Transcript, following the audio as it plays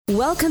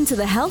Welcome to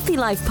the Healthy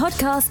Life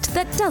podcast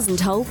that doesn't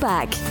hold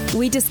back.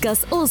 We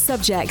discuss all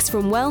subjects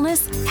from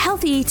wellness,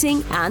 healthy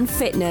eating and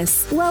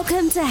fitness.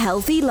 Welcome to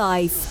Healthy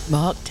Life.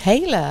 Mark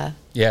Taylor.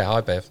 Yeah,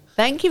 hi Bev.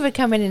 Thank you for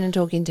coming in and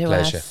talking to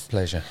us.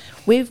 Pleasure.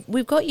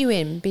 We've got you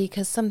in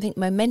because something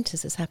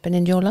momentous has happened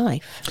in your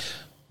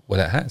life. Well,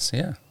 it has,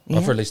 yeah.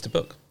 I've released a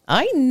book.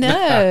 I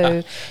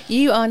know.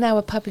 You are now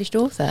a published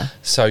author.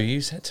 So you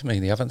said to me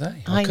the other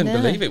day, I couldn't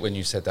know. believe it when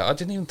you said that. I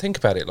didn't even think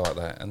about it like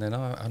that. And then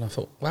I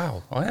thought,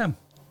 wow, I am.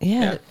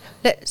 Yeah.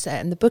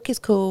 And the book is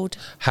called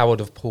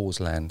Howard of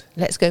Pawsland.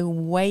 Let's go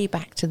way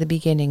back to the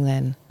beginning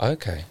then.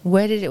 Okay.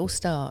 Where did it all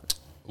start?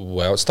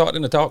 Well, it started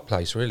in a dark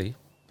place, really,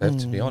 Bev,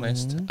 to be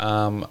honest.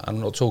 I'm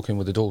not talking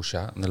with the door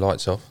shut and the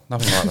lights off.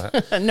 Nothing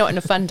like that. Not in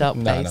a fun dark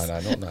place. No,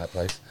 not in that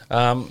place.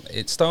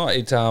 It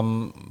started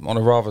on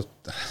a rather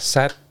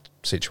sad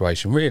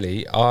situation,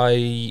 really.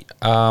 I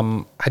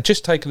had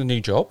just taken a new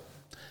job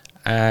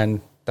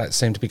and that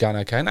seemed to be going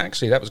okay. And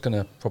actually, that was going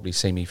to probably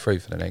see me through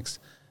for the next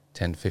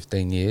 10,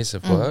 15 years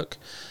of work.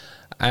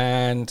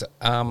 And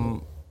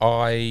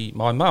my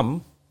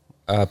mum,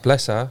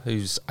 bless her,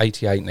 who's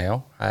 88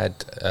 now,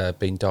 had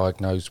been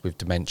diagnosed with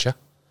dementia.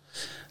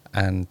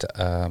 And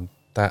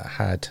that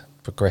had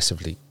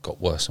progressively got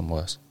worse and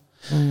worse.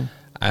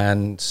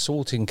 And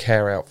sorting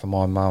care out for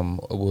my mum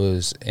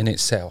was in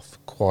itself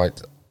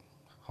quite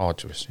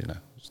arduous, you know.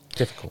 It's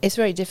difficult. It's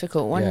very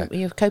difficult when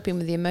you're coping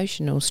with the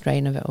emotional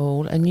strain of it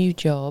all, a new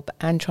job,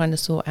 and trying to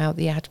sort out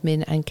the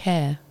admin and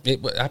care.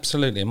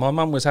 Absolutely. And my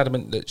mum was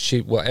adamant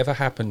that whatever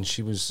happened,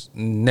 she was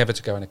never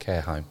to go in a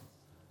care home.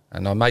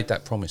 And I made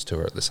that promise to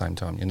her at the same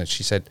time. You know,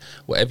 she said,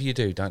 whatever you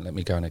do, don't let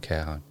me go in a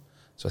care home.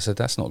 So I said,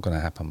 that's not going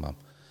to happen, Mum.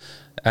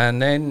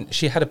 And then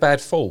she had a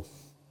bad fall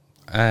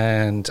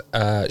and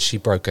she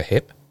broke her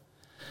hip,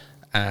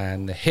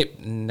 and the hip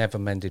never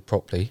mended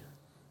properly.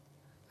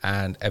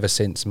 And ever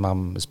since,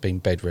 Mum has been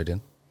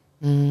bedridden.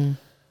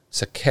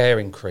 So care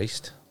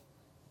increased,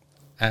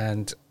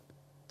 and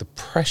the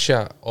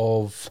pressure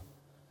of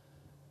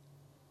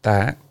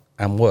that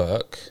and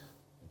work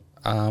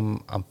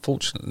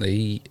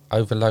unfortunately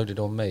overloaded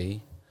on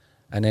me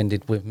and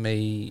ended with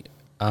me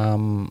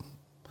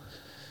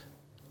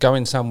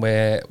going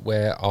somewhere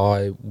where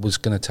I was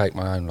going to take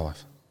my own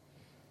life.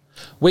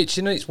 Which,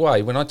 in its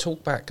way, when I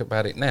talk back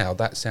about it now,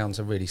 that sounds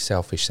a really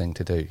selfish thing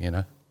to do, you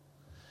know.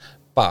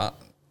 But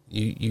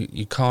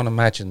you can't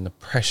imagine the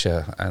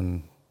pressure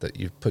and that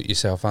you've put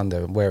yourself under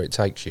and where it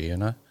takes you, you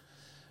know.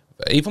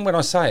 But even when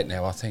I say it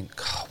now, I think,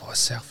 God, what a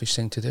selfish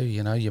thing to do,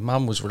 you know. Your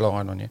mum was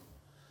relying on you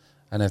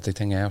and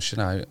everything else, you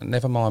know.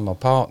 Never mind my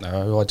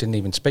partner, who I didn't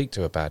even speak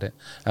to about it.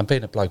 And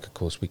being a bloke, of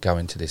course, we go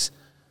into this,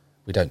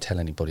 we don't tell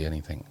anybody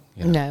anything.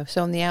 You know? No,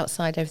 so on the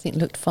outside, everything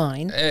looked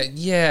fine.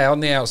 On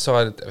the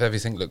outside,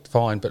 everything looked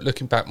fine. But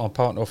looking back, my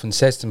partner often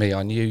says to me,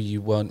 I knew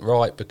you weren't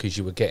right because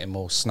you were getting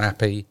more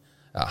snappy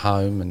at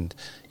home, and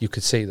you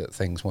could see that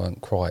things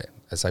weren't quite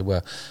as they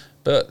were.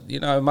 But, you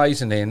know,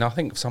 amazingly, and I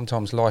think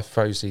sometimes life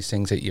throws these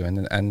things at you,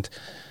 and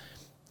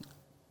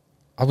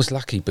I was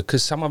lucky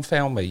because someone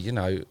found me, you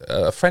know,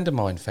 a friend of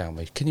mine found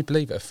me. Can you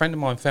believe it? A friend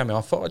of mine found me.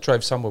 I thought I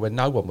drove somewhere where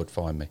no one would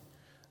find me.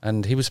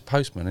 And he was a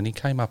postman, and he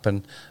came up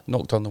and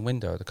knocked on the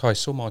window. The guy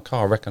saw my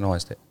car,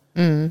 recognised it,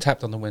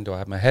 tapped on the window. I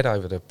had my head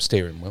over the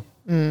steering wheel.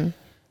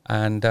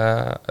 And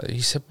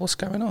he said, what's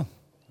going on?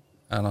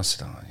 And I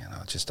said,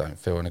 I just don't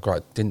feel in a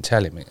great... Didn't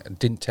tell him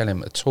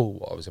at all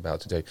what I was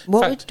about to do.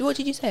 What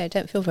did you say? I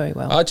don't feel very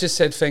well. I just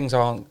said things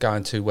aren't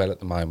going too well at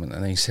the moment.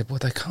 And he said, well,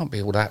 they can't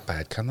be all that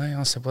bad, can they?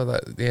 I said, well,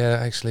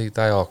 actually,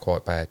 they are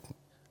quite bad.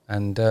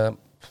 And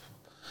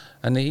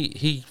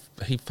he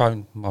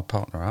phoned my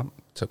partner up,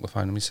 took the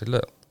phone, and he said,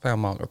 look,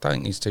 found Mark, I don't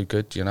think he's too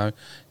good, you know.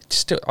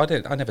 Still, I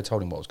never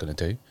told him what I was going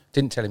to do.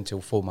 Didn't tell him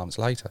till 4 months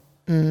later.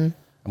 And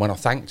when I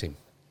thanked him,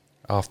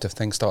 after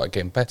things started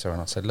getting better,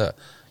 and I said, look,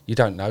 you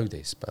don't know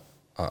this, but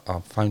I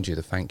phoned you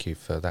to thank you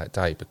for that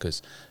day,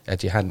 because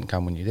if you hadn't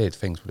come when you did,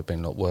 things would have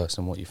been a lot worse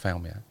than what you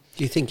found me at.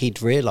 Do you think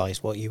he'd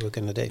realise what you were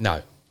going to do?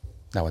 No,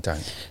 I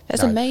don't.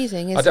 That's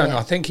amazing, isn't it? I don't.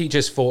 I think he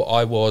just thought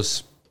I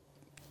was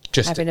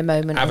just having a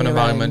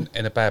moment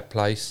in a bad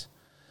place,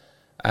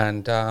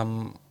 and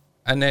then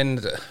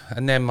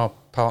my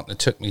partner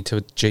took me to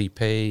a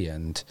GP,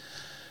 and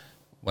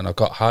when I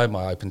got home,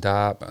 I opened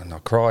up and I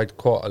cried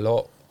quite a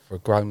lot for a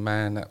grown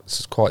man. That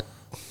was quite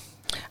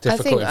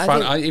difficult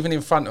even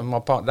in front of my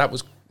partner. That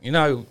was, you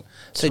know.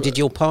 So did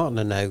your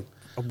partner know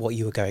what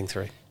you were going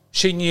through?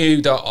 She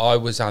knew that I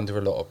was under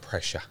a lot of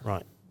pressure.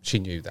 Right. She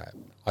knew that.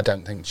 I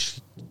don't think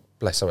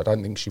bless her, I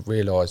don't think she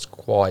realised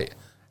quite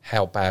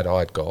how bad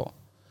I'd got,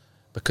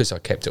 because I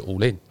kept it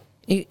all in.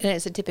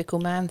 It's a typical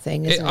man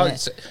thing, isn't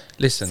it?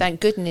 Listen.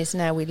 Thank goodness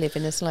now we live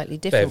in a slightly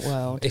different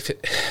world.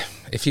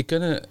 If you're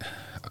gonna,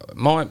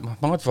 my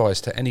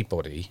advice to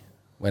anybody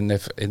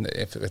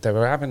if they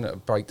were having a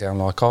breakdown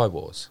like I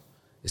was,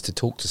 is to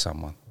talk to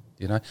someone.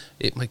 You know,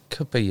 it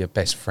could be your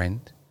best friend,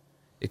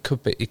 it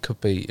could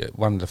be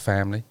one of the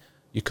family.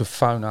 You could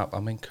phone up. I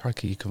mean,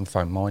 crikey, you can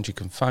phone Mind. You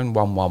can phone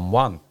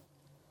 111.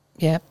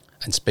 Yeah.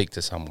 And speak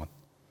to someone.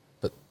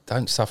 But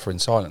don't suffer in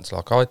silence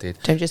like I did.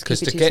 Don't just keep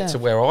because it to to get to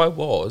yourself. where I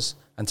was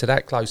and to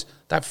that close,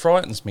 that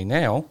frightens me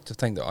now to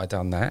think that I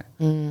done that.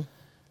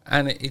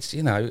 And it's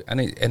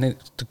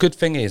the good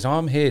thing is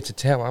I'm here to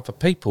tell other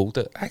people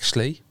that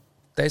actually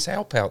there's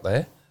help out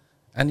there,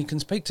 and you can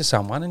speak to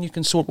someone and you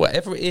can sort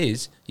whatever it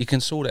is, you can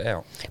sort it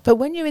out. But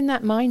when you're in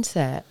that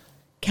mindset,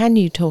 can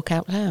you talk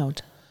out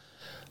loud?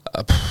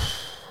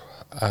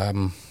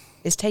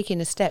 It's taking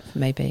a step,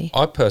 maybe.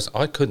 I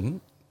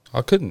couldn't.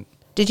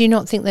 Did you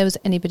not think there was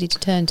anybody to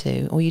turn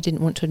to, or you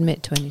didn't want to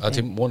admit to anything? I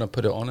didn't want to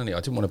put it on any. I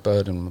didn't want to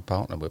burden my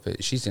partner with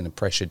it. She's in a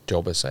pressured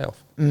job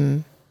herself.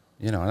 You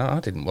know, and I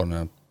didn't want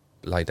to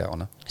lay that on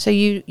her. So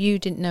you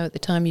didn't know at the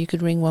time you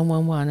could ring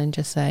 111 and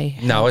just say...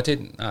 No, I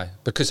didn't. No,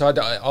 because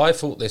I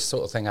thought this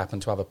sort of thing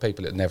happened to other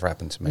people. It never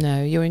happened to me.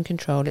 No, you're in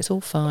control. It's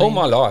all fine. All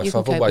my You life, can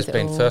I've cope always with it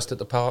been all. first at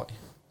the party,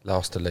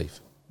 last to leave.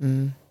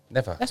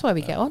 Never. That's why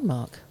we get on,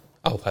 Mark.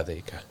 Oh, well, there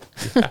you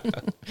go.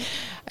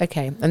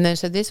 Okay, and then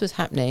so this was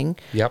happening.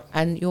 Yep.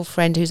 And your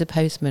friend, who's a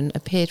postman,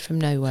 appeared from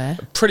nowhere.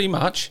 Pretty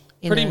much.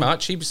 You Pretty know.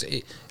 much.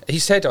 He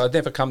said I'd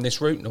never come this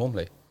route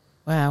normally.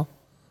 Wow.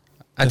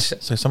 And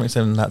So something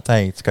said on that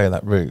day to go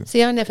that route.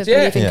 See, I never Yeah.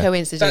 believe in Yeah.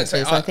 coincidences.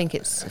 That's it. I think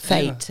it's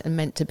fate and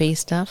meant to be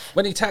stuff.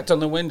 when he tapped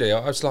on the window,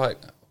 I was like,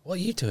 "What are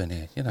you doing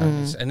here?" You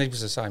know, and he was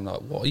the same.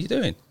 Like, "What are you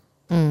doing?"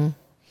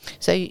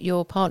 So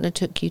your partner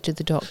took you to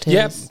the doctors.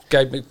 Yeah,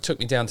 took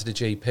me down to the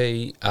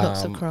GP.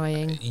 Lots of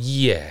crying.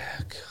 Yeah,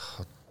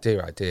 God,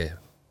 dear, oh dear,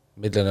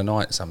 middle of the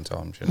night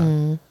sometimes, you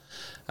know,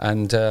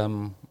 and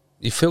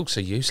you feel so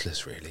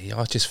useless. Really,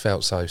 I just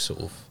felt so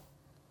sort of,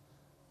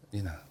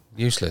 you know,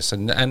 useless.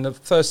 And the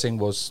first thing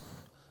was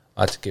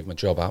I had to give my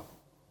job up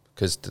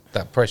because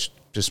that pressure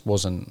just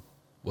wasn't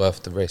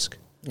worth the risk.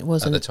 It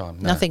wasn't. At the time.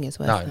 No. Nothing is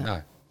worth that.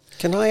 No.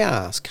 Can I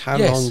ask, how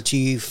Yes. long do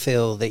you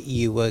feel that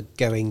you were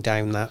going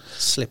down that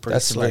slippery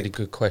That's slope? a really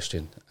good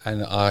question,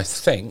 and I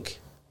think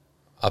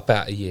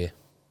about a year.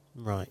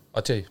 Right.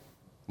 I do.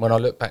 When I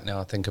look back now,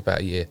 I think about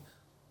a year.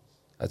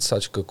 That's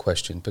such a good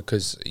question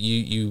because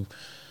you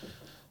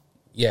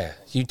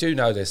do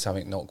know there's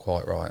something not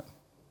quite right.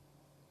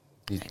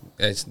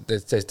 There's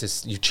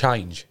this, you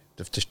change.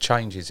 There's just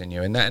changes in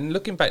you, and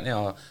looking back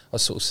now, I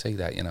sort of see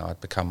that. You know,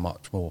 I'd become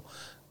much more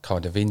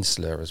kind of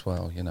insular as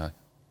well. You know.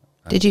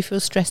 Did you feel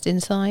stressed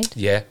inside?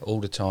 Yeah, all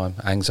the time.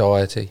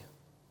 Anxiety.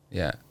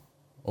 Yeah,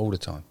 all the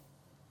time.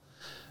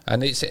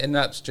 And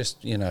that's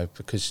just, you know,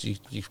 because you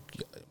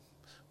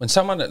when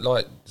someone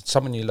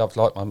you love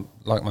like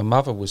my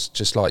mother was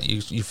just like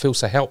you feel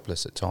so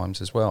helpless at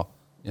times as well,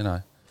 you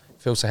know.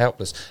 Feel so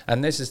helpless.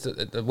 And this is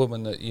the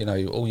woman that, you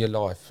know, all your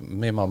life,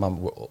 me and my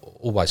mum were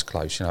always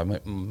close, you know, my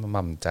mum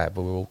and dad,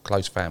 we were all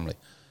close family.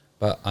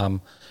 But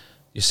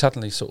you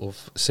suddenly sort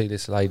of see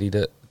this lady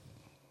that,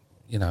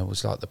 you know,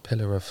 was like the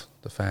pillar of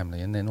the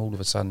family, and then all of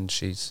a sudden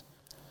she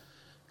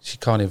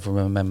can't even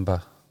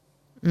remember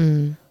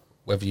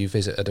whether you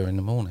visited her in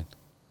the morning.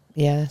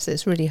 Yeah, so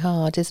it's really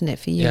hard, isn't it,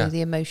 for you, Yeah. the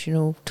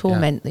emotional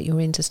torment that you're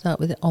in to start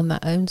with on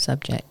that own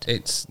subject.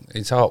 It's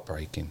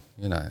heartbreaking,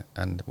 you know,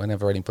 and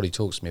whenever anybody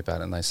talks to me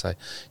about it and they say,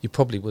 you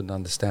probably wouldn't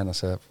understand, I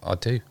say, I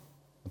do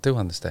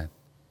understand.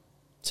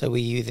 So are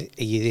you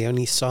the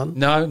only son?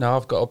 No,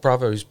 I've got a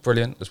brother who's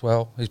brilliant as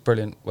well. He's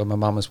brilliant with my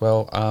mum as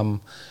well.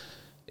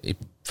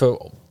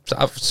 For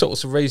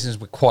sorts of reasons,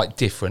 we're quite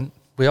different.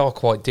 We are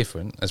quite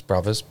different as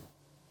brothers,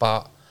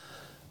 but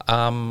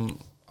I'm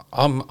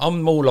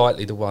more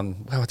likely the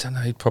one. Well, I don't know.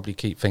 He'd probably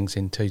keep things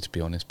in too, to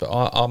be honest. But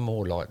I'm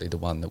more likely the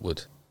one that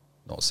would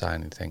not say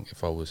anything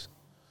if I was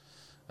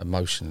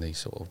emotionally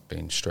sort of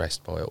being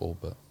stressed by it all.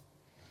 But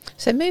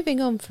So moving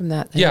on from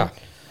that,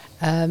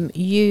 then,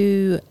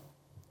 you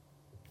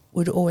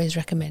would always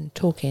recommend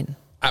talking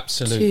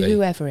absolutely to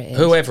whoever it is.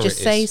 Whoever Just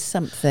it say is.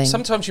 something.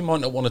 Sometimes you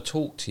might not want to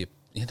talk to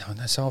you know, and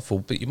that's awful,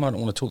 but you might not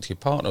want to talk to your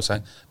partner or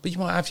something, but you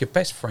might have your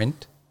best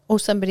friend. Or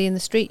somebody in the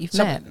street you've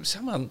met.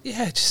 Someone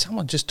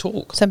just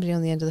talk. Somebody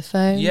on the end of the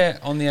phone. Yeah,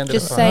 on the end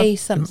Just of the phone. say It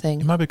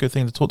something. might be a good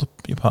thing to talk to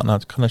your partner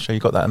to kind of show you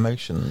got that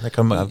emotion. They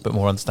can have a bit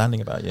more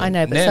understanding about you. I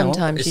know, but Now,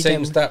 sometimes it you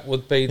seems don't. that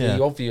would be the Yeah.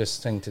 obvious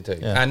thing to do.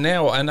 Yeah. And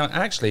now,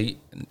 actually,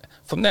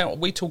 from now,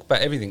 we talk about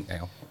everything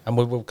now, and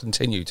we will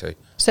continue to.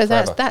 So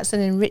forever. that's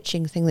an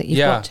enriching thing that you've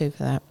Yeah. got to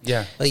for that.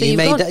 Yeah. But So you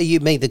you've got- you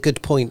made the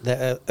good point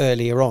that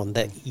earlier on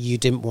that you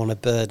didn't want to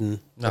burden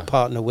No. the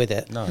partner with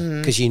it No.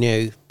 because you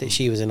knew that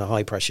she was in a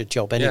high pressure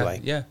job anyway.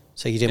 Yeah.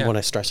 So you didn't Yeah. want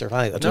to stress her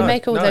out. At You all. No.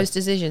 make all those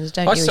decisions,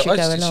 don't you, as you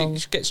go along?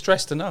 She gets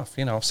stressed enough.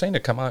 You know, I've seen her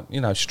come out, you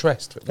know,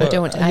 stressed. at But work.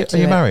 don't want to Are you, add to are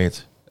you it. married?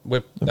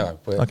 We're Okay,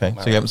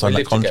 so you haven't we signed that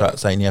live contract together.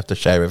 saying you have to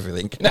share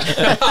everything.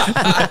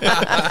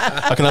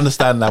 I can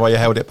understand now why you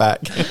held it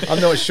back.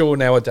 I'm not sure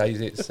nowadays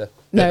it's...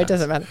 No, it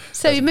doesn't matter.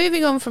 So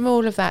moving on from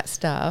all of that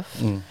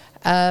stuff,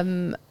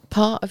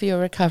 part of your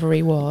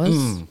recovery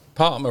was...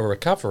 Part of my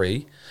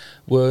recovery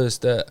was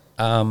that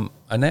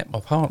Annette, my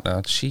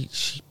partner, she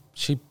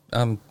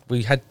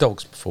we had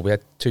dogs before. We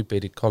had 2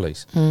 bearded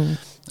collies,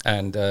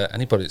 and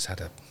anybody that's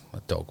had a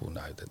dog will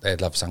know that their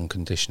love's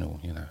unconditional,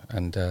 you know.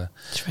 And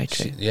It's very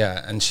true.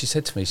 and she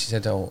said to me, she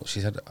said, "Do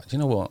you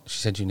know what?" She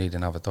said, "You need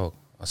another dog."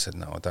 I said,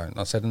 no, I don't.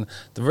 I said, and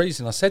the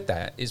reason I said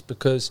that is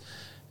because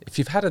if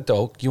you've had a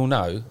dog, you'll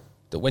know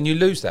that when you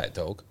lose that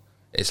dog,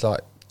 it's like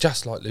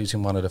just like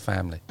losing one of the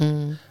family.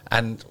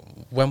 And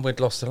when we'd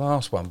lost the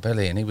last one,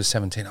 Billy, and he was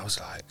 17, I was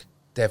like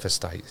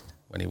devastated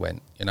when he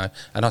went, you know.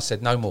 And I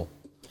said, no more.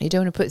 You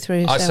don't want to put through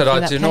yourself I said,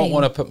 I do not pain.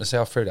 want to put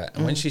myself through that.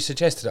 And when she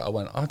suggested it, I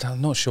went,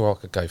 I'm not sure I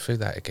could go through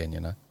that again, you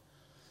know.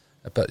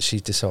 But she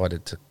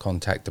decided to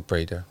contact the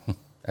breeder,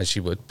 as she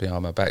would,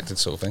 behind my back, that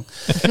sort of thing.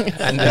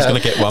 And He's going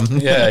to get one.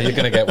 Yeah, you're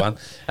going to get one.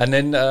 And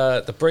then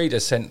the breeder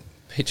sent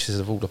pictures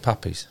of all the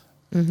puppies.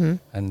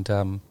 And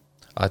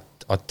I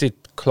did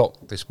clock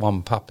this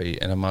one puppy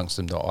in amongst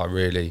them that I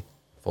really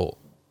thought,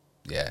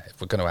 yeah, if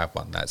we're going to have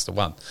one, that's the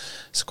one.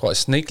 So quite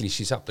sneakily,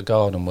 she's up the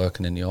garden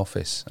working in the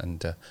office,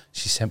 and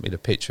she sent me the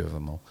picture of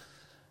them all.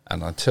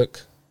 And I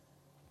took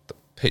the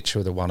picture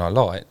of the one I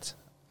liked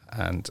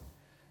and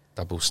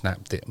double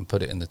snapped it and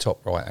put it in the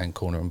top right-hand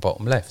corner and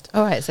bottom left.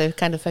 All right, so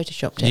kind of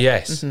photoshopped it.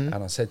 Yes. And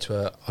I said to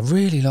her, I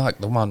really like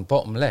the one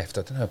bottom left.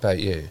 I don't know about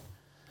you.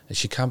 And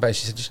she came back and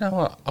she said, you know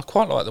what? I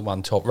quite like the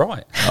one top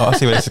right. Oh, I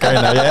see where this is going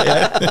now.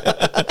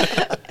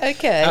 Yeah.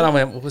 Okay. And I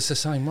went, well, it's the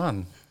same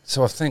one.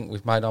 So I think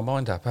we've made our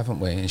mind up, haven't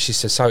we? And she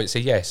said, so it's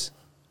a yes.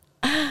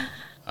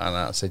 And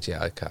I said,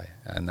 yeah, okay.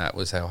 And that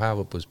was how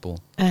Howard was born.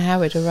 And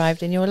Howard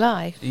arrived in your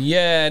life.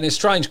 Yeah, and it's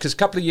strange because a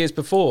couple of years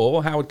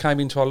before Howard came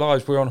into our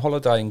lives, we were on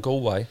holiday in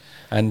Galway,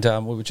 and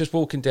we were just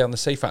walking down the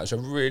seafront. It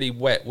was a really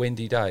wet,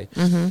 windy day,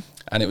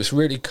 and it was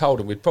really cold,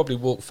 and we'd probably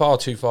walked far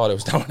too far. There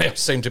was no one else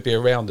seemed to be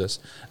around us,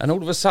 and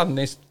all of a sudden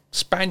this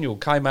spaniel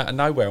came out of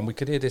nowhere, and we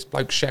could hear this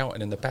bloke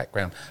shouting in the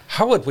background,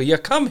 Howard, will you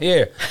come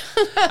here?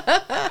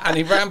 And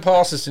he ran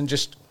past us and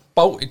just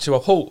bolted to a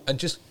halt and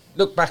just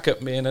looked back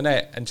at me and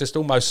Annette and just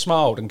almost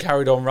smiled and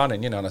carried on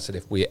running, you know. And I said,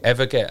 if we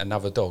ever get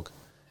another dog,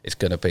 it's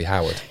going to be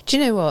Howard. Do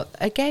you know what?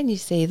 Again, you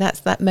see, that's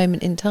that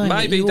moment in time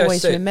Maybe that you that's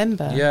always it.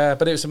 remember. Yeah,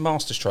 but it was a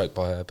masterstroke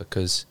by her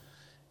because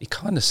he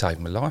kind of saved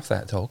my life,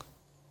 that dog.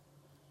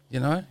 You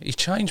know, he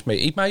changed me.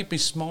 He made me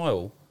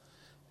smile.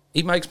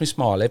 He makes me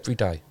smile every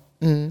day.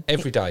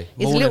 Every day.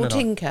 He's a morning little and night.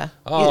 tinker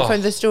Oh.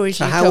 from the stories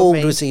So you how told old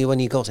me. was he when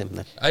you got him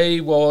then? He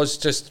was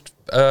just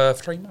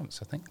 3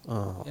 months, I think.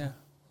 Oh. Yeah.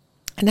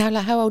 And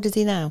how old is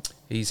he now?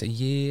 He's 1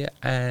 year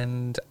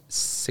and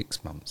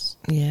 6 months.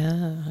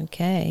 Yeah,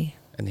 okay.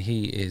 And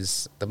he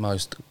is the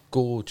most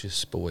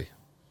gorgeous boy.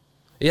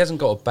 He hasn't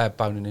got a bad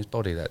bone in his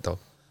body, that dog.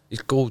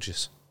 He's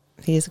gorgeous.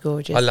 He is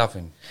gorgeous. I love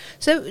him.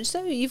 So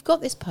you've got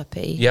this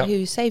puppy Yep.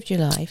 who saved your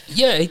life,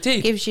 Yeah, he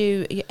did. gives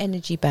you your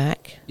energy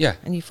back. Yeah.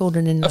 And you've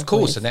fallen in love Of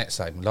course, with. Annette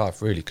saved my life,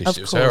 really, because Of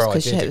it was course, her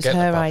 'cause idea it to was get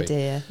her the puppy.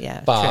 idea.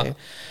 Yeah, But true.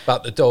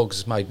 but the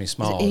dogs made me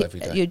smile every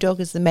day. Your dog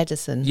is the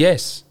medicine.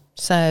 Yes.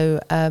 So,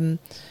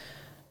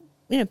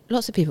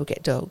 lots of people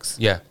get dogs.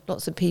 Yeah.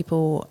 Lots of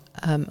people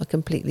are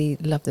completely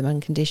love them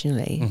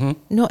unconditionally. Mm-hmm.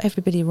 Not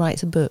everybody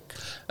writes a book.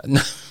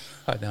 No,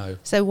 I know.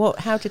 So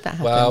how did that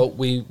happen? Well,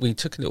 we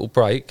took a little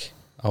break,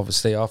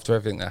 obviously, after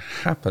everything that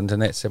happened.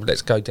 Annette said, well,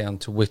 let's go down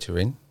to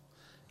Wittering.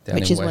 Down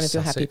Which in is one West of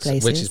your happy Sussex,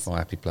 Which places. is my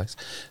happy place.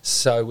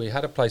 So we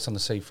had a place on the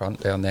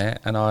seafront down there,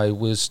 and I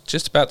was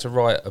just about to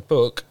write a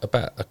book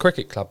about a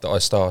cricket club that I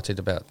started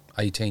about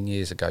 18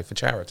 years ago for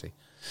charity.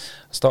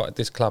 I started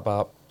this club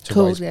up to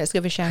Cool, raise... let's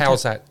give a shout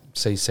How's out. that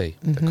CC?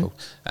 They're called.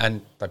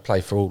 And they play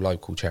for all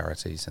local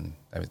charities and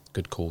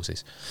good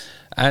causes.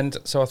 And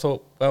so I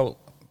thought, well,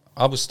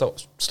 I would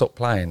stop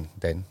playing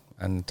then,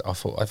 and I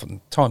thought I've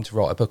time to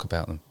write a book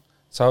about them.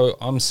 So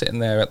I'm sitting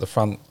there at the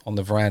front on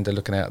the veranda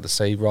looking out at the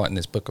sea, writing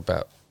this book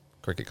about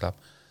cricket club.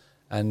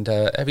 And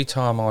every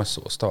time I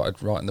sort of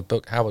started writing the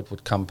book, Howard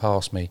would come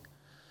past me,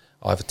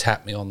 either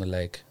tap me on the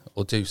leg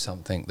or do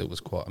something that was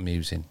quite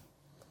amusing.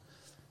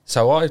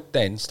 So I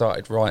then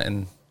started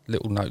writing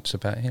little notes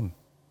about him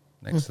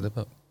next to the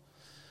book.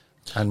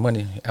 And when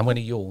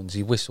he yawns,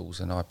 he whistles,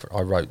 and I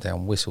wrote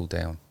down whistle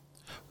down.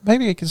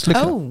 Maybe he was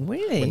looking. Oh,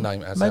 really? With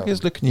name as Maybe he was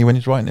Howard. looking at you when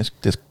he's writing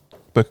this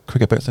book,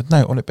 cricket book. Said, "No,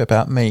 I want it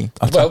about me."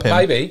 I'll Well, tap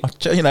him. maybe.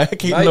 Keep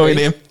Maybe. annoying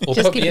him. Or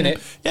Just put me keep in him-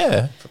 it.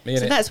 Yeah. Put me in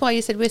So it. that's why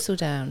you said whistle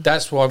down.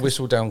 That's why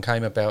Whistle Down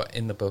came about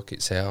in the book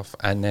itself.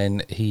 And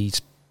then he's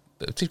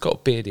got a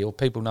beardy, or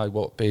people know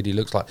what beardy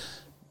looks like.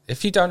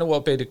 If you don't know what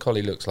a bearded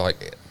collie looks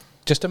like,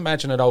 just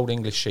imagine an old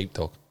English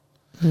sheepdog.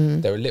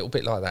 They're a little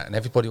bit like that, and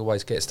everybody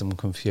always gets them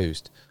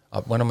confused.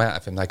 When I'm out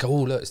of him, they go,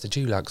 oh, look, it's the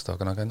Dulux dog.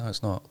 And I go, no,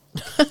 it's not.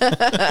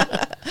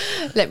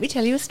 Let me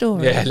tell you a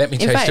story. Yeah, let me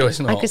tell you a story, it's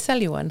I not. could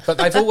sell you one. But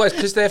they've always,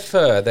 because their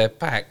fur, their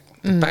back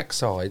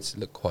sides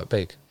look quite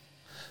big.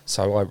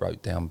 So I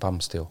wrote down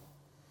Bumstill,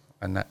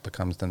 and that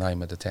becomes the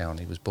name of the town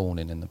he was born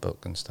in the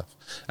book and stuff.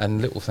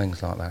 And little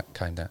things like that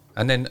came down.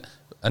 And then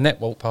Annette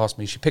walked past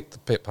me. She picked the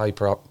bit of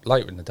paper up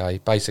later in the day.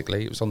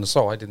 Basically, it was on the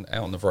side,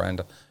 out on the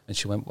veranda. And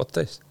she went, what's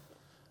this?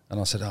 And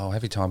I said,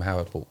 every time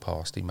Howard walked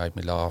past, he made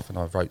me laugh, and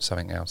I wrote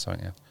something else.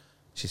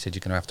 She said, you're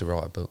going to have to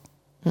write a book.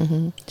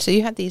 So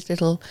you had these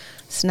little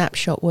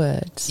snapshot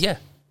words. Yeah.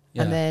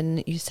 And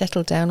then you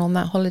settled down on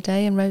that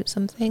holiday and wrote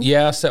something?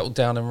 Yeah, I settled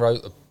down and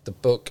wrote the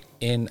book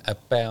in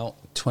about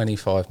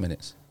 25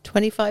 minutes.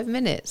 25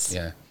 minutes?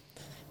 Yeah.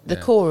 The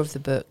Yeah. core of the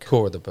book.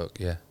 Core of the book,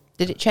 yeah.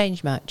 Did it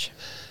change much?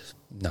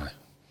 No.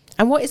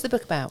 And what is the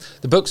book about?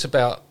 The book's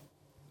about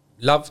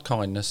love,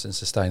 kindness and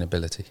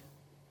sustainability.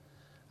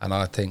 And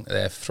I think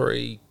there are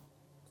 3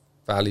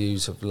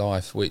 values of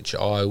life which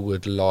I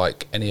would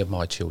like any of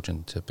my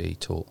children to be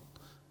taught.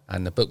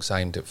 And the book's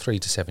aimed at 3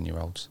 to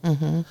 7-year-olds.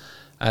 Mm-hmm.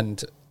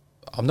 And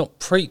I'm not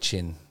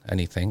preaching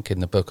anything in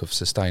the book of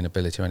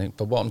sustainability or anything,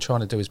 but what I'm trying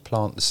to do is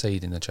plant the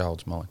seed in the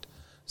child's mind.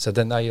 So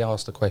then they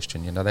ask the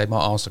question, you know, they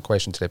might ask the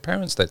question to their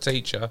parents, their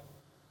teacher,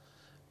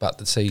 but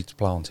the seed's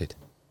planted.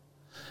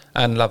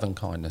 And love and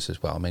kindness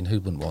as well. I mean, who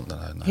wouldn't want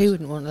that? Who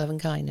wouldn't want love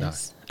and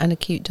kindness? No. And a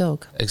cute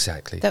dog.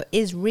 Exactly. That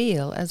is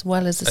real as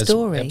well as the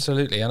story.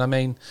 Absolutely. And I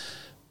mean,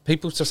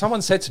 so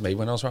someone said to me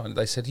when I was writing,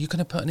 they said, you're going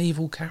to put an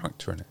evil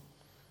character in it.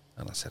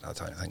 And I said, I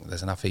don't think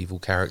there's enough evil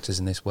characters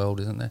in this world,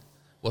 isn't there?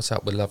 What's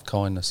up with love,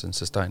 kindness and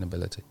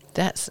sustainability?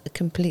 That's a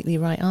completely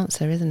right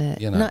answer, isn't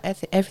it? You know, not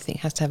everything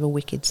has to have a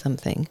wicked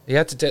something.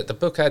 The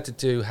book had to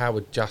do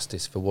Howard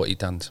justice for what he'd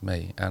done to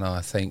me. And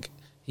I think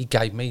he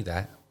gave me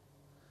that.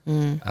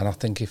 And I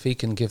think if he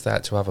can give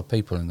that to other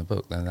people in the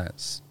book, then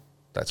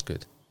that's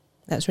good.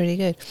 That's really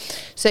good.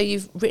 So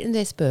you've written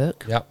this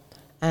book. Yep.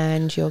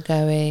 And you're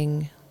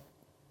going,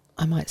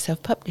 I might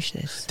self-publish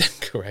this.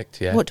 Correct,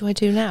 yeah. What do I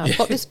do now? I've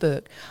got this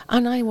book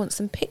and I want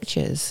some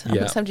pictures. I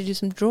want somebody to do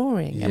some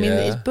drawing. Yeah. I mean,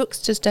 these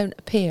books just don't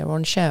appear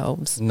on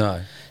shelves.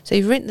 No. So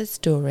you've written this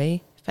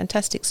story,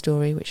 fantastic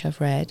story, which I've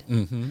read.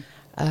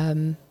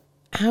 Mm-hmm.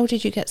 How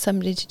did you get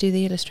somebody to do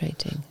the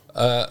illustrating?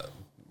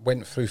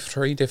 Went through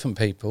 3 different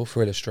people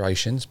for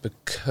illustrations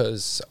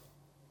because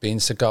being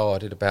so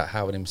guarded about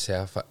Howard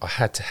himself, I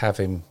had to have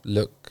him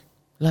look...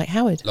 Like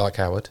Howard? Like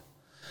Howard.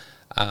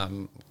 A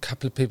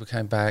couple of people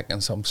came back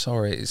and said, I'm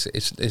sorry,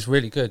 it's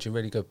really good, you're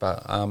really good,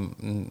 but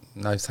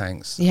no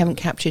thanks. You haven't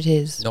captured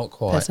his Not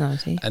quite.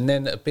 personality? And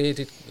then a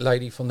bearded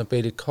lady from the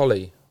Bearded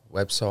Collie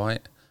website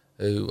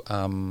who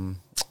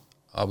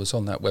I was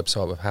on that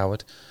website with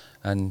Howard,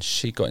 and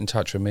she got in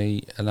touch with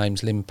me. Her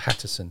name's Lynn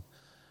Patterson,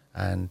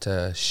 and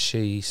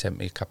she sent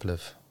me a couple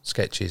of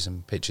sketches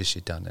and pictures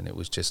she'd done, and it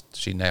was just,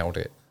 she nailed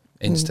it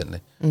instantly.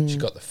 She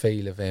got the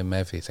feel of him,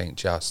 everything.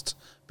 Just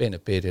being a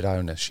bearded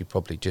owner, she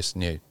probably just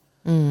knew.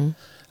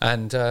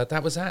 And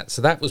that was that.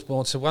 So that was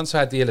born. So once I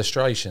had the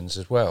illustrations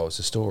as well as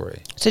the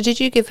story. So did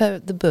you give her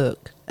the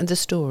book and the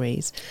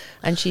stories,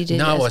 and she did?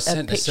 No, I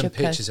sent her some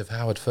pictures of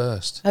Howard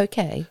first.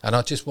 Okay. And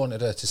I just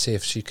wanted her to see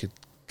if she could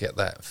get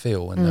that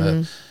feel.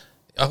 And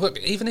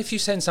even if you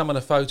send someone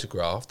a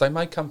photograph, they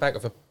may come back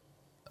with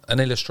an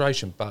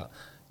illustration, but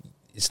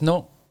it's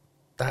not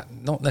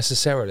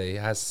necessarily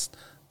has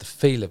the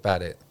feel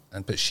about it.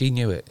 But she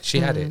knew it. She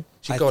had it.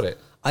 She got it.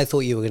 I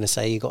thought you were going to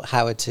say you got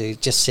Howard to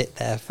just sit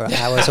there for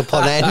hours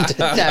upon end.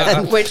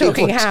 No, we're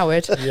talking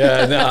Howard.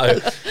 Yeah,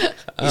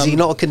 no. Is he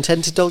not a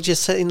contented dog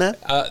just sitting there?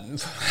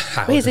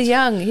 He's a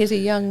young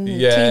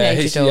teenager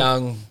he's dog. a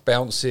young,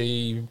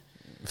 bouncy,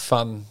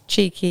 fun,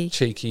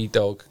 cheeky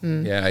dog.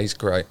 Yeah, he's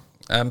great.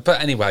 But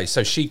anyway,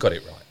 so she got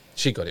it right.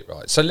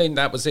 So Lynn,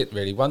 that was it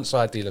really. Once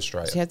I had the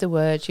illustrator. So you had the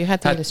words, you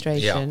had the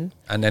illustration.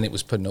 Yeah, and then it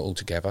was putting it all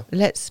together.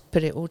 Let's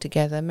put it all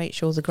together, make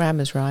sure the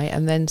grammar's right,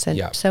 and then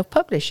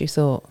self-publish, you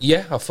thought?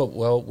 Yeah, I thought,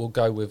 well, we'll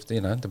go with,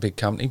 the big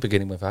company,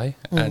 beginning with A,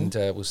 and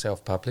we'll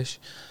self-publish.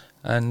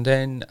 And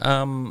then,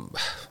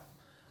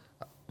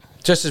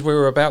 just as we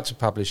were about to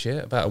publish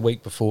it, about a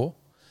week before,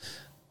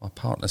 my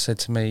partner said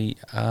to me,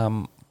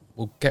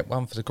 we'll get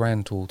one for the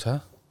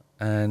granddaughter.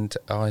 And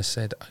I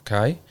said,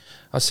 okay.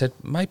 I said,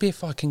 maybe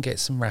if I can get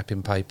some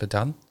wrapping paper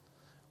done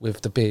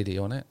with the beardy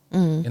on it,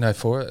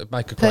 for it,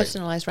 make a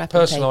personalised wrapping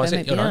paper,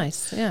 it'd be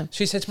nice, yeah.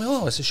 She said to me,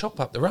 it's a shop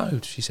up the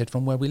road, she said,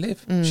 from where we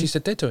live. She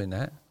said, they're doing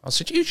that. I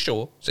said, you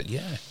sure? I said,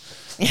 yeah.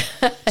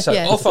 So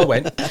off I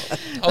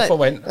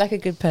went. Like a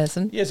good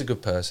person. He is a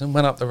good person.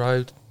 Went up the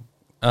road,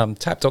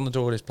 tapped on the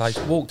door of this place,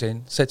 walked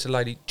in, said to the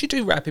lady, do you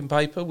do wrapping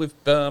paper with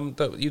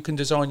that you can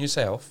design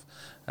yourself?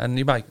 And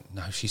you make...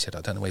 No, she said,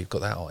 I don't know where you've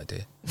got that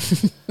idea.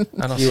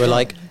 And you were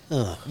like,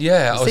 oh.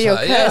 Yeah. So you're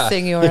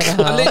cursing your other half.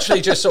 I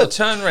literally just sort of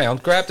turned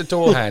around, grabbed the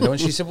door handle,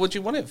 and she said, what do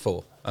you want it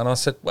for? And I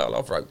said, well,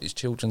 I've wrote this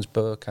children's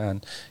book,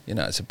 and,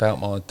 it's about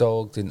my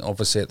dog. Didn't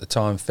obviously at the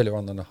time fill her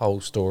on the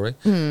whole story.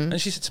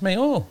 And she said to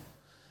me,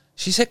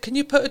 she said, can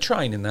you put a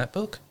train in that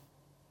book?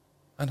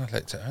 And I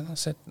looked at her and I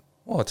said,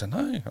 well, I don't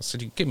know. I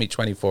said, you give me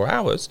 24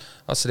 hours.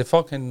 I said, if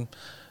I can...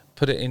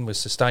 put it in with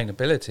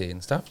sustainability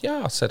and stuff.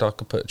 Yeah, I said I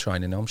could put a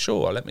train in. I'm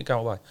sure. Let me go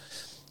away.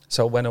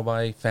 So I went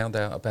away, found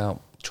out about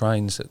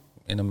trains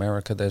in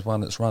America. There's one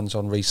that runs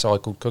on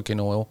recycled cooking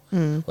oil,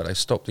 where they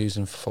stopped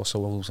using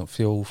fossil oils and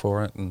fuel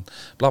for it, and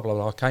blah, blah,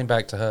 blah. I came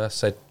back to her,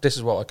 said, this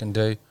is what I can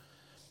do.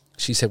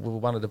 She said, we're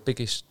one of the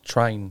biggest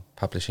train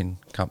publishing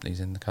companies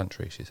in the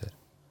country, she said.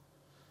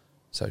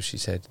 So she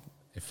said,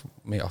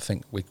 I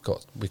think we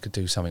could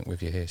do something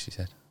with you here, she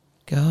said.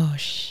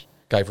 Gosh.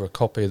 Gave her a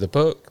copy of the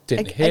book,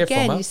 didn't hear from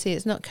her. Again, you see,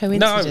 it's not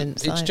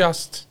coincidence. No, it's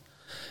just,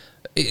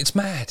 it's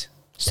mad.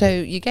 So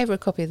you gave her a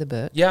copy of the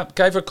book. Yeah,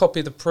 gave her a copy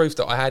of the proof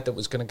that I had that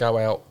was going to go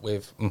out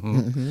with.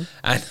 And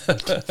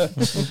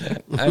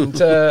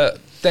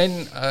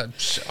then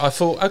I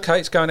thought, okay,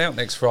 it's going out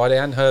next Friday.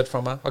 I hadn't heard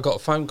from her. I got a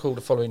phone call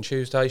the following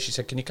Tuesday. She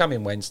said, can you come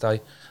in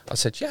Wednesday? I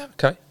said, yeah,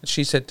 okay. And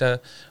she said,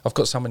 I've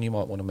got someone you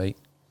might want to meet.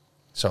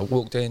 So I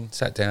walked in,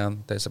 sat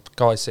down. There's a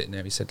guy sitting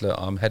there. He said, look,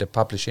 I'm head of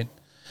publishing.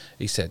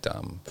 He said,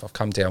 I've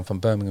come down from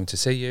Birmingham to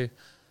see you.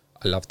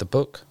 I love the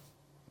book.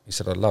 He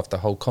said, I love the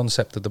whole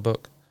concept of the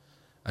book.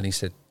 And he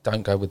said,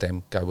 don't go with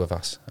them, go with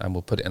us, and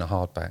we'll put it in a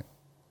hardback.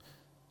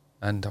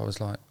 And I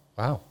was like,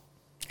 wow.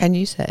 And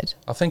you said?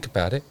 I'll think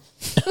about it.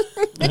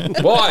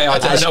 Why? I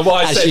don't know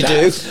why I said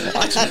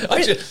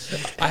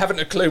that. I haven't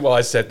a clue why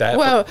I said that.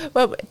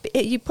 Well,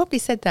 you probably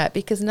said that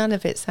because none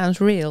of it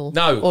sounds real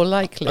or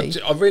likely.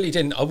 I really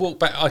didn't. I walked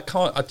back. I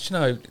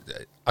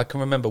can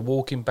remember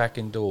walking back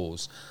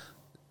indoors,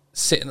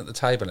 sitting at the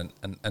table,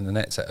 and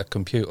Annette's at a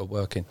computer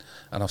working,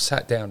 and I've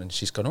sat down and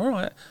she's gone, all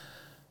right.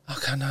 I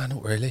go, no,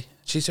 not really.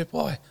 She said,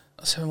 why?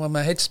 I said, well,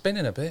 my head's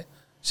spinning a bit.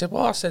 She said,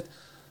 why? I said,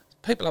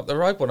 people up the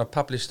road want to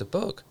publish the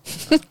book.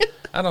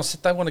 And I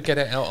said, they want to get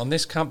it out on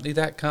this company,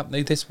 that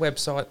company, this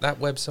website, that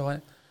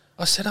website.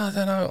 I said, I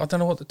don't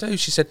know what to do.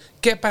 She said,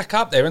 get back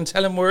up there and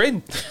tell them we're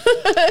in.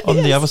 On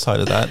the other side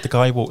of that, the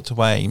guy walked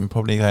away and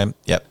probably going,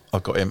 yep,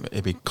 I've got him.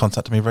 He'll be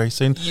contacting me very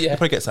soon. Yeah. He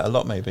probably gets that a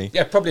lot, maybe.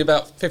 Yeah, probably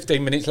about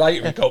 15 minutes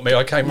later he got me.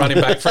 I came running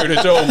back through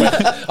the door and went,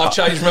 I've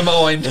changed my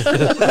mind.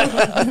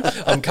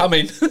 I'm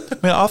coming.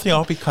 I think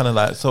I'll be kind of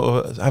like,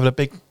 sort of having a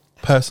big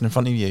person in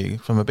front of you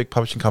from a big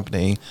publishing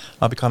company.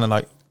 I'll be kind of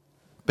like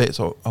a bit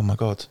sort of, oh my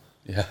God.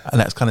 Yeah. And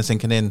that's kind of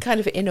sinking in.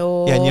 Kind of in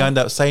awe. Yeah, and you end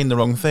up saying the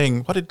wrong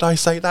thing. Why did I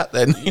say that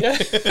then? Yeah.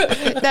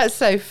 That's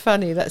so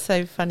funny. Yeah.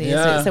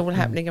 It's all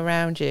happening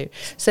around you.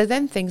 So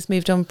then things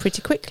moved on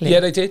pretty quickly.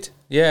 Yeah, they did.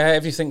 Yeah,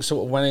 everything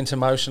sort of went into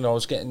motion. I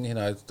was getting,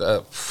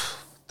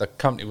 the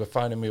company were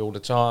phoning me all the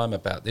time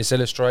about this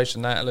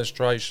illustration, that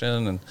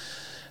illustration.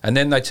 And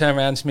then they turned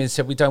around to me and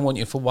said, we don't want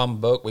you for one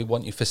book, we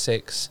want you for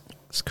 6.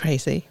 It's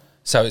crazy.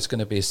 So it's going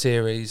to be a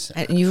series.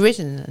 And you've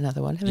written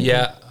another one, haven't you?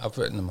 Yeah, I've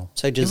written them all.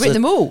 So You've written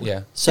them all?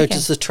 Yeah. So Okay.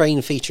 does the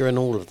train feature in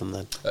all of them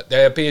then?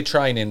 There'll be a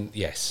training,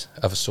 yes,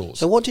 of a sort.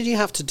 So what did you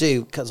have to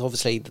do? Because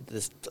obviously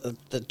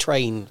the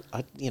train,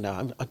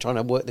 I'm trying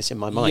to work this in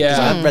my mind because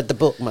I haven't read the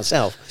book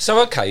myself.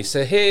 So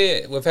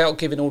here, without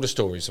giving all the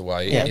stories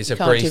away, Yeah, is you a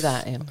can't brief... do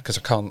that, yeah. Because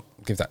I can't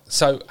give that.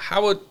 So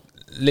Howard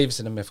lives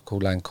in a mythical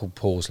land called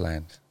Paws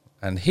Land,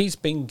 and he's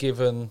been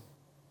given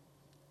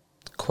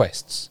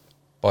quests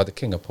by the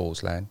king of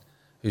Paws Land,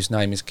 whose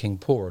name is King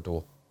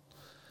Porador.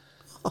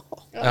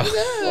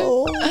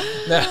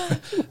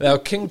 Now,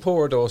 King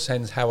Porador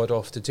sends Howard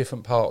off to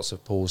different parts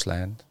of Paws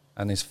Land,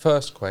 and his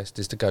first quest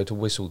is to go to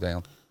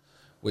Whistledown,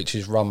 which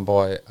is run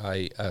by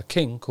a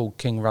king called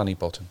King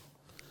Runnybottom.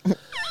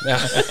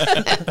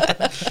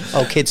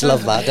 Oh, kids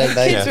love that, don't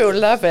they? Kids will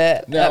love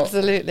it. Now,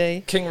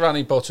 Absolutely. King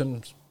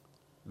Runnybottom's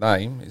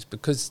name is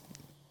because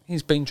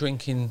he's been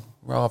drinking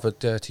rather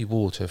dirty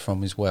water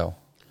from his well,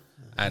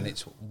 and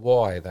it's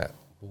why that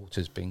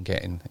water's been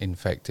getting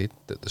infected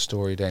that the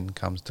story then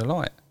comes to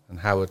light. And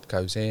Howard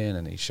goes in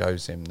and he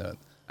shows him that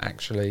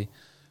actually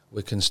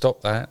we can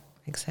stop that,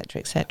 Etc.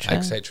 Etc.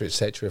 etc.,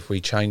 etc. if we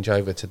change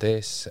over to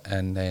this,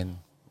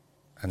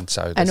 and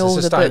so And there's all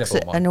a the books,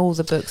 sustainable one. and all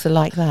the books are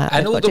like that. And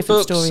They've all got the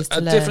different books stories to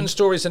are learn. different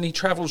stories, and he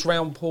travels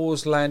round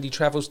Paws Land. He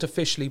travels to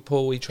Fishley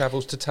Pool. He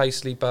travels to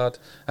Tasteley Bud,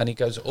 and he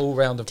goes all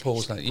round of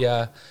Paws Land.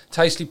 Yeah,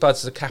 Tasteley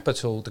Bud's the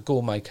capital, the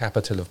gourmet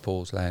capital of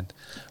Paws Land,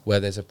 where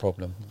there's a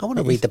problem. I want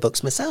to read the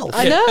books myself.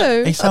 I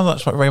know. He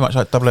sounds very much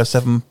like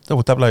 007,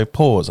 or 00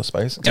 Paws, I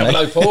suppose. Double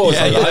O Paws,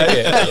 I like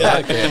it. I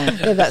like it.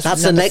 Yeah, That's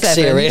the number next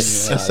 7.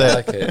 series. Yeah, I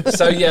like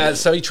it.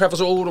 So he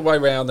travels all the way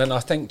around, and I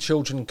think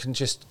children can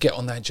just get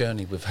on that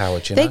journey with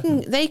Howard.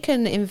 They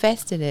can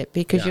invest in it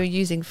because Yeah. you're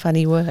using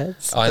funny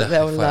words I that know,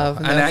 they'll well, love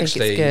and and they'll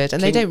actually, think it's good.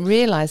 And they King- don't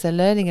realise they're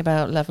learning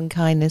about love and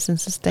kindness and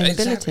sustainability.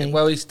 Exactly.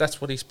 Well, that's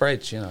what he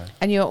spreads,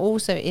 And you're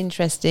also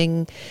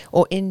interesting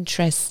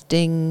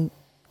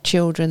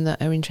children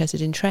that are interested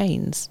in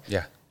trains.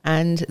 Yeah.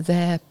 And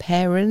their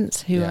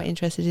parents who Yeah. are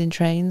interested in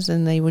trains,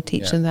 and they would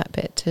teach Yeah. them that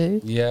bit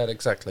too. Yeah,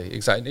 exactly.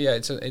 Yeah,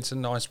 it's a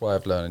nice way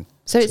of learning.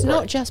 So it's great.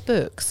 not just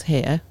books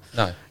here.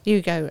 No.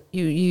 You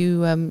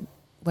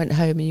went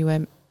home and you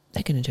went,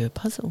 they're going to do a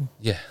puzzle.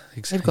 Yeah,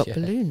 exactly. They've got yeah.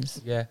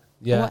 balloons. Yeah.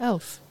 Yeah. What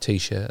else?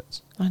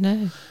 T-shirts. I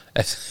know.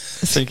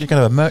 So you're going to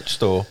have a merch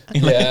store.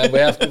 Yeah,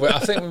 I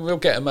think we will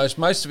get most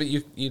of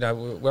it.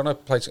 We're on a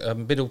place,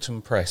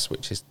 Middleton Press,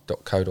 which is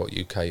 .co.uk.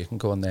 You can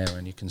go on there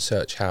and you can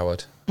search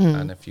Howard,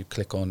 and if you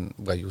click on,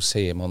 you'll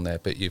see him on there.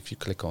 But if you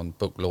click on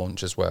book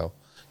launch as well,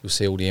 you'll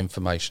see all the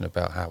information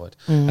about Howard.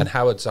 And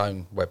Howard's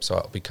own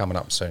website will be coming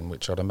up soon,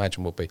 which I'd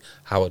imagine will be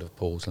Howard of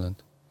Pawsland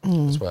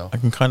as well. I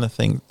can kind of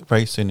think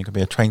very soon it could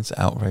be a train set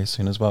out very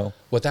soon as well.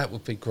 Well, that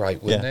would be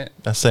great, wouldn't Yeah, it?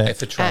 that's it.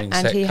 If a train And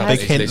set he company has-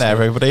 Big hint there,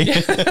 everybody.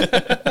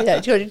 Yeah,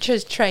 do you want to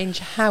just train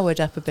Howard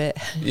up a bit?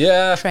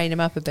 Yeah, Train him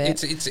up a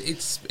bit.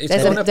 it's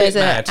There's gone a bit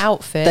an mad.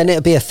 outfit. Then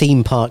it'll be a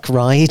theme park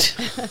ride.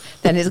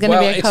 Then it's going to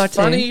be a it's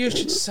cartoon. funny you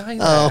should say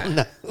that. Oh,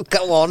 no.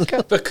 Go on.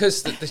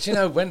 Because you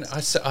know, when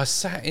I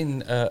sat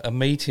in a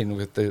meeting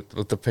with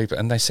the people,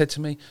 and they said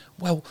to me,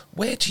 "Well,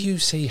 where do you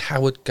see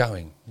Howard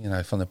going?" You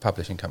know, from the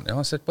publishing company. And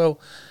I said, "Well,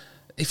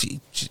 do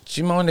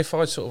you mind if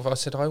I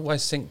said I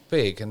always think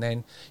big, and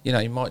then you know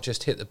you might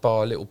just hit the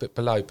bar a little bit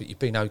below, but you've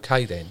been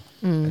okay then."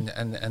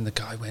 And the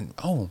guy went,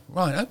 "Oh,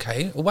 right,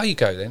 okay, away you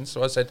go then."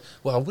 So I said,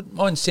 "Well, I wouldn't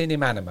mind seeing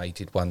him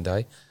animated one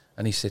day."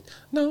 And he said,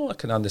 "No, I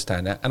can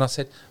understand that." And I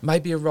said,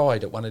 "Maybe a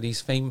ride at one of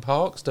these theme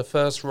parks, the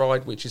first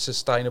ride, which is a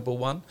sustainable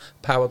one,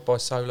 powered by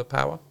solar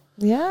power,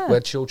 where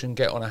children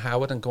get on a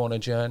Howard and go on a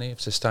journey of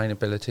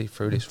sustainability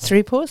through this."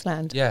 Through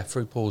Pawsland? Yeah,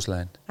 through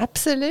Pawsland.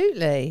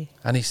 Absolutely.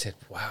 And he said,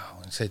 "Wow."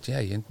 He said, "Yeah,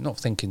 you're not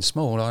thinking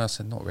small." I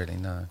said, "Not really,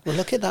 no." Well,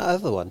 look at that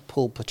other one,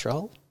 Paw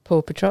Patrol.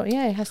 Paw Patrol,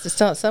 yeah, it has to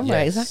start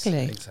somewhere, Yes,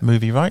 exactly.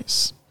 Movie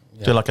rights.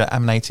 Yeah. Do like an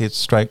animated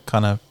stroke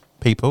kind of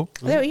people.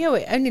 Yeah,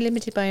 we're only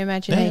limited by your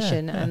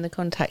imagination and the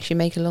contacts you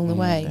make along the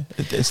way.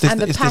 Is And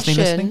the Disney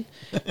listening?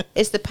 passion,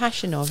 it's the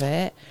passion of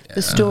it,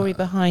 the story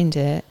behind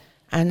it,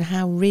 and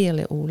how real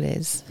it all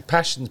is. The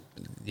passion's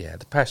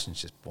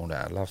just born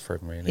out of love for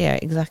him, really. Yeah,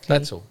 exactly.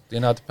 That's all.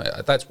 You know,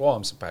 that's why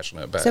I'm so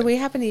passionate about So it. we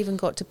haven't even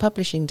got to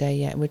publishing day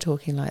yet, and we're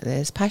talking like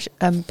this.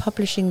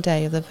 Publishing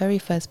day of the very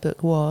first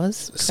book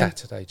was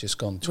Saturday, just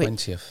gone,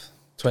 20th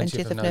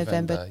of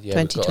November. Yeah,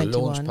 we've got a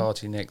 2021. launch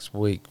party next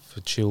week for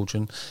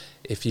children.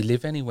 If you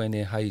live anywhere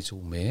near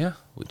Hazelmere,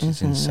 which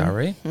is in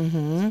Surrey,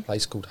 a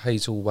place called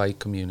Hazelway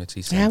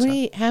Community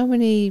Centre. How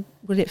many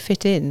will it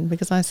fit in?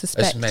 Because I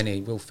suspect As many,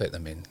 we'll fit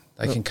them in.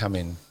 They can come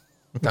in.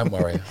 Don't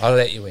worry, I'll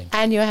let you in.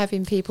 And you're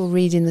having people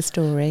reading the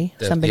story.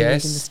 Somebody reading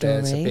the story.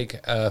 There's a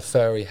big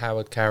furry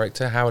Howard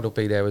character. Howard will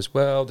be there as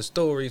well. The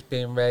story's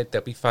being read.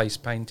 There'll be face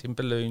painting,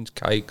 balloons,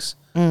 cakes.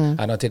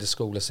 And I did a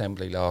school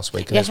assembly last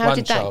week. And Yeah, there's how one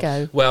did that child,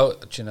 go? Well,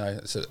 do you know,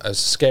 it's the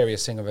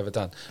scariest thing I've ever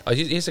done.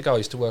 Years ago, I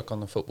used to work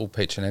on the football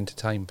pitch and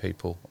entertain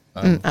people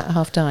At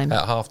half time.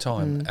 at half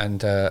time.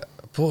 And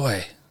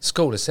boy,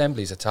 school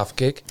assembly's a tough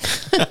gig.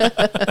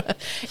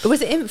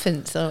 Was it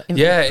infants or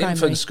Yeah, primary?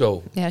 infant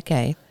school. Yeah,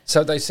 okay.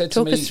 So they said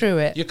Talk to me, us through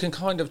it. you can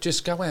kind of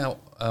just go out,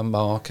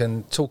 Mark,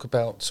 and talk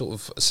about sort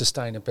of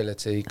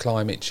sustainability,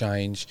 climate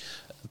change,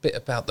 a bit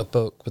about the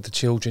book with the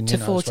children. To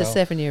 4 to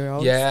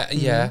 7-year-olds.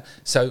 Yeah.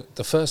 So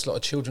the first lot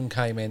of children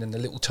came in, and the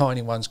little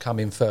tiny ones come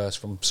in first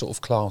from sort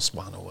of class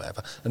 1 or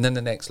whatever, and then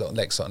the next lot, and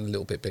a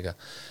little bit bigger.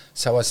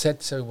 So I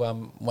said to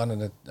one of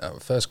the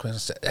first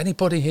questions,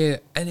 "Anybody here,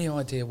 any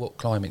idea what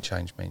climate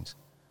change means?"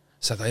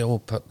 So they all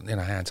put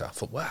hands up. I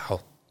thought,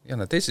 wow,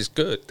 this is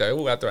good. They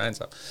all had their hands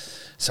up.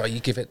 So you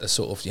give it the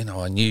sort of,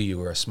 I knew you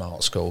were a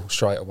smart school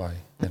straight away.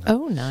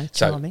 Oh, nice,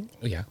 charming.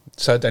 Yeah.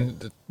 So then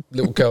the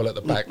little girl at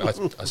the back,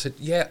 I said,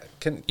 "Yeah,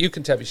 you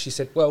can tell me." She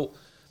said, well,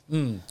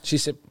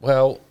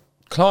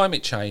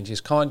 climate change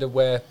is kind of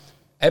where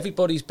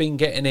everybody's been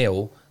getting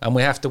ill and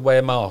we have to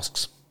wear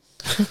masks.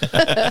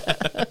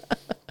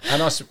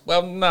 And I said,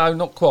 "Well, no,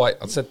 not quite."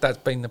 I said, "That's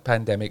been the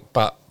pandemic,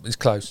 but it's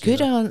close." Good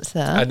answer.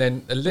 And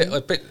then and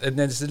then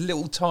there's a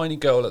little tiny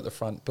girl at the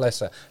front, bless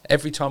her.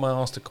 Every time I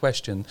asked a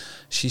question,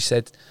 she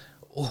said,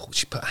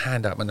 she put her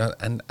hand up, and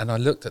I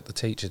looked at the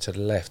teacher to the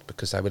left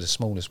because they were the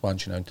smallest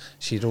ones, and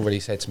she'd already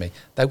said to me,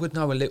 they would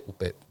know a little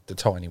bit, the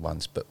tiny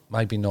ones, but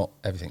maybe not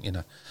everything,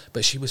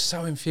 But she was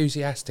so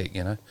enthusiastic,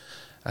 and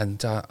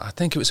I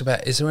think it was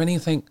about, I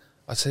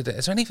said,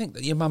 "Is there anything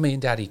that your mummy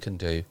and daddy can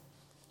do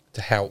to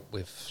help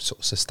with sort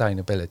of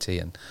sustainability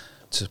and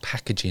sort of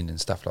packaging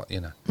and stuff like,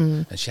 And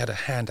she had her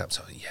hand up,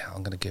 so yeah,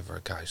 I'm going to give her a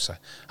go. So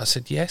I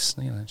said, yes.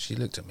 She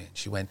looked at me and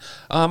she went,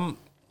 I've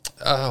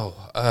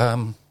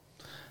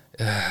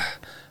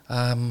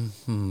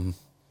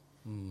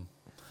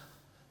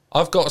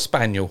got a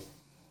spaniel.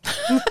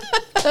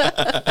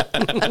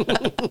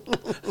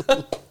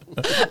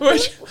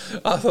 Which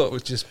I thought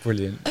was just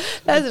brilliant.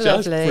 That's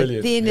Just lovely.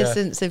 brilliant. The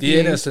innocence of the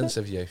youth. innocence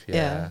of youth. Yeah.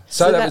 Yeah.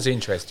 So, So that that- was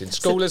interesting.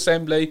 School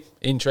assembly,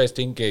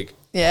 interesting gig.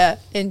 Yeah,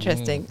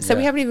 interesting. So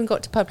we yeah. haven't even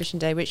got to publishing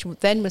day, which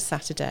then was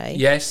Saturday.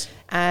 Yes.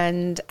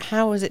 And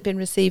how has it been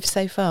received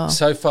so far?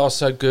 So far,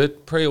 so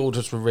good.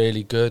 Pre-orders were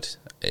really good.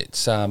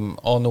 It's on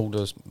all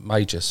those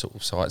major sort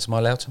of sites. Am I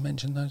allowed to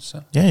mention those,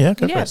 sir? Yeah,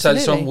 go for Yeah. it. So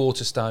it's on Absolutely.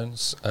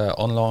 Waterstones,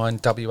 online,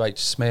 WH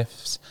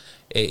Smith's.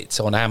 It's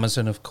on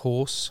Amazon, of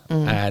course,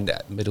 and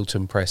at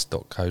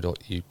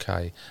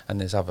middletonpress.co.uk. And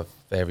there's other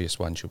various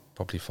ones you'll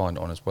probably find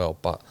on as well.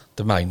 But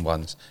the main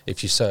ones,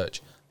 if you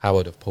search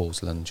Howard of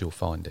Pawsland, you'll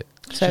find it.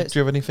 So Do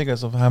you have any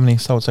figures of how many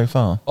sold so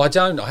far? I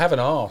haven't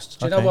asked.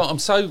 Do you know Okay. what? I'm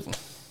so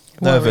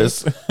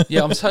Nervous.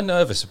 I'm so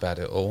nervous about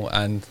it all.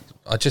 And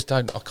I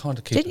kind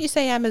of keep didn't you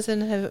say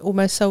Amazon have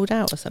almost sold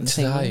out or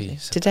something?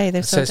 Today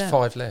they've it sold says out.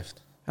 5 left.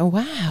 Oh,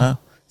 wow. Huh.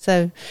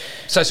 So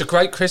So it's a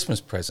great Christmas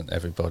present,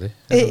 everybody.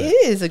 it isn't it?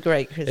 is a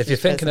great Christmas If you're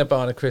thinking present. of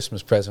buying a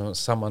Christmas present, it's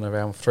someone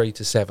around 3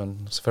 to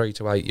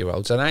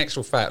 8-year-olds. And in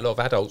actual fact, a lot of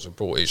adults have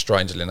brought it,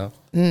 strangely enough.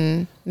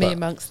 Me but-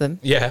 amongst them.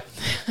 Yeah.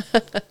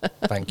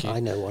 Thank you. I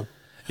know one.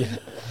 You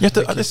have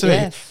to, listen to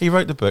me, Yes. he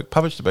wrote the book,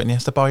 published the book, and he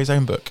has to buy his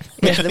own book.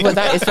 Yes, well,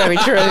 that is very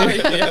true.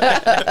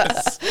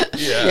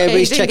 Yeah, but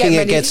he's he didn't checking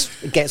get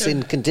it gets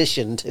in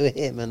condition to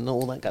him and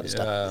all that kind of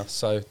stuff. Yeah,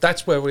 so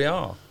that's where we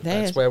are. There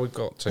That's is. where we've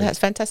got to. That's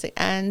fantastic.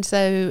 And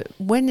so,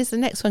 when is the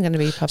next one going to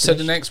be published? So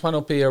the next one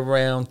will be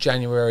around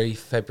January,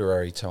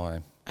 February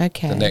time.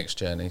 Okay. The next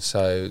journey.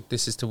 So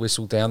this is to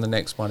Whistle Down. The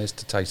next one is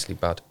to Tastely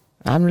Bud.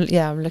 I'm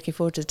looking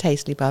forward to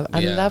Tastely Bud. I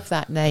Yeah. love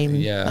that name.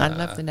 Yeah. I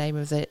love the name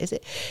of the. Is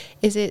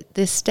it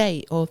the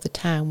state or the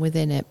town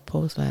within it,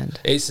 Pawsland?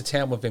 It's a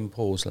town within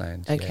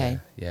Pawsland. Okay.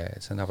 Yeah,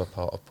 it's another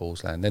part of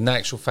Pawsland. In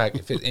actual fact,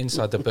 if it's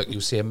inside the book,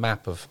 you'll see a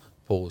map of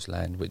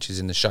Pawsland, which is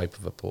in the shape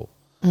of a paw,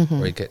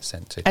 where it gets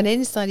sent to. And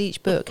inside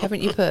each book,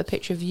 haven't you put a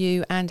picture of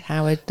you and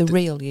Howard, the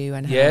real you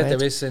and Yeah, Howard?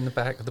 there is in the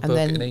back of the And book,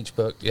 then- in each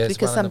book. Yeah, it's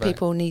because one in some the back.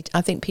 people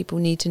I think people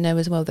need to know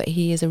as well that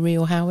he is a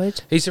real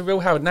Howard. He's a real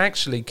Howard. And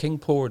actually, King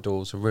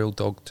Porador's a real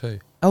dog too.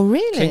 Oh,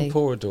 really? King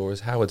Porador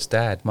is Howard's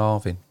dad,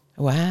 Marvin.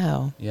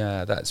 Wow.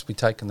 Yeah, we've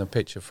taken the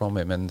picture from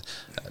him, and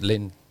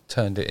Lynn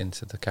turned it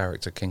into the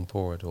character King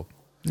Porador.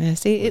 Yeah,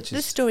 see, Which this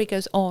is- story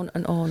goes on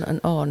and on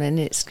and on, and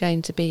it's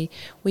going to be,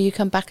 will you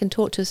come back and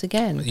talk to us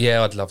again?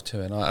 Yeah, I'd love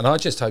to, and I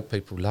just hope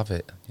people love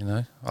it. You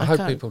know, I hope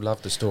can't- people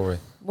love the story.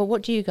 Well,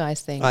 what do you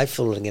guys think? I'm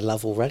falling in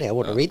love already. I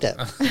want to read that.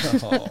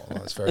 Oh,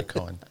 that's very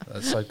kind.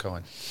 That's so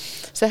kind.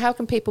 So how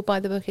can people buy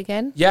the book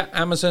again? Yeah,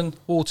 Amazon,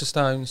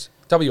 Waterstones,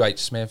 WH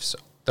Smiths.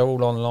 They're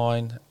all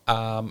online.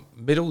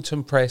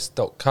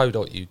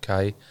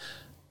 Middletonpress.co.uk.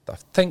 I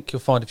think you'll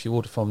find if you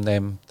order from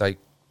them, they're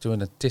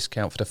doing a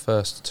discount for the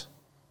first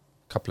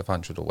couple of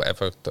hundred or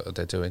whatever that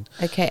they're doing.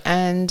 Okay,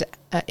 and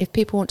if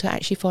people want to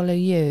actually follow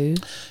you,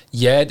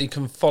 Yeah, you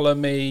can follow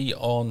me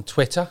on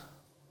Twitter.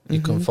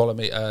 You can follow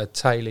me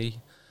Taylor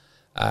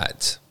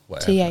at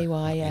whatever.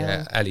 T-A-Y-L-Y.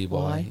 Yeah,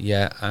 L-E-Y.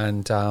 Yeah,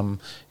 and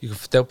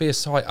there'll be a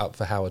site up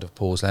for Howard of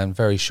Pawsland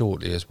very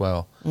shortly as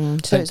well.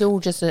 so it's all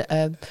just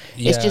it's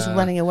just Yeah.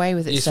 running away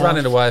with itself. It's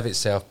running away of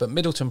itself, but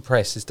Middleton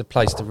Press is the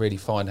place to really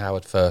find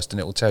Howard first, and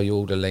it will tell you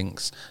all the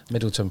links,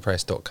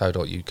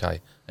 middletonpress.co.uk,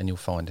 and you'll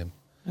find him.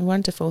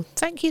 Wonderful.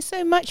 Thank you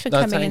so much for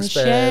No, coming and thanks,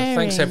 sharing.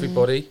 thanks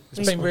everybody.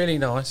 It's We- been really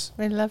nice.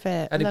 We love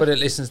it. Anybody that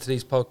listens to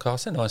these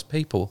podcasts, they're nice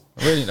people.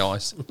 Really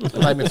nice. It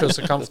made me feel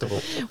so comfortable.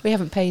 We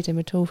haven't paid him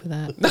at all for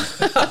that.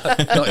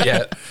 Not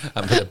yet. I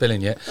haven't put a bill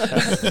in yet.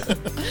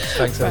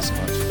 Thanks ever so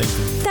much.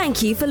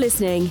 Thank you for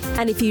listening.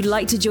 And if you'd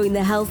like to join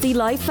the Healthy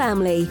Life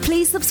family,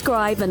 please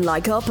subscribe and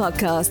like our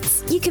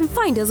podcasts. You can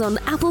find us on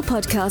Apple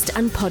Podcast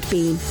and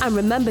Podbean. And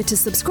remember to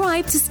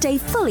subscribe to stay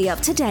fully up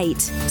to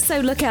date. So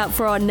look out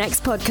for our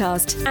next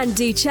podcast and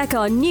do check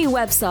our new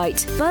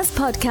website,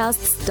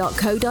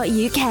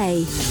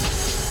 buzzpodcasts.co.uk.